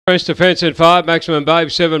French Defence in 5, Maximum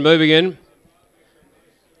Babe 7 moving in.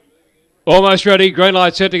 Almost ready, green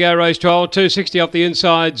light set to go, race 12, 260 off the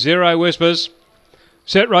inside, 0 Whispers.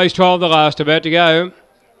 Set race 12, the last, about to go.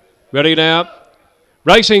 Ready now.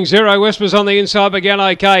 Racing 0 Whispers on the inside began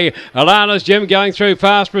okay. Alana's Gem going through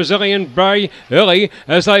fast. Brazilian Bray early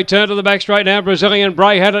as they turn to the back straight now. Brazilian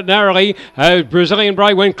Bray had it narrowly. Brazilian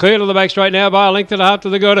Bray went clear to the back straight now by a length and a half to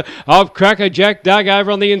the good of Cracker Jack Doug over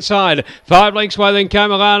on the inside. 5 lengths away then came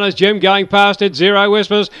Alana's Gem going past it. 0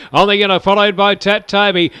 Whispers on the inner, followed by Tat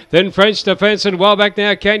Toby. Then French Defence and well back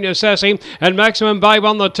now Kenya Sassy and Maximum Babe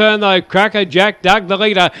on the turn though. Cracker Jack Doug the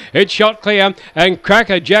leader. It shot clear and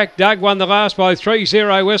Cracker Jack Doug won the last by 3.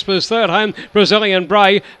 0 Whispers third home. Brazilian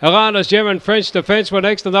Bray, Alana's Gem and French Defence were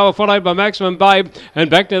next, and they were followed by Maximum Babe. And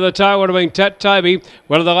back near the tail would have been Tat Toby,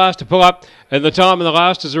 one of the last to pull up. And the time in the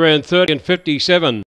last is around 30 and 57.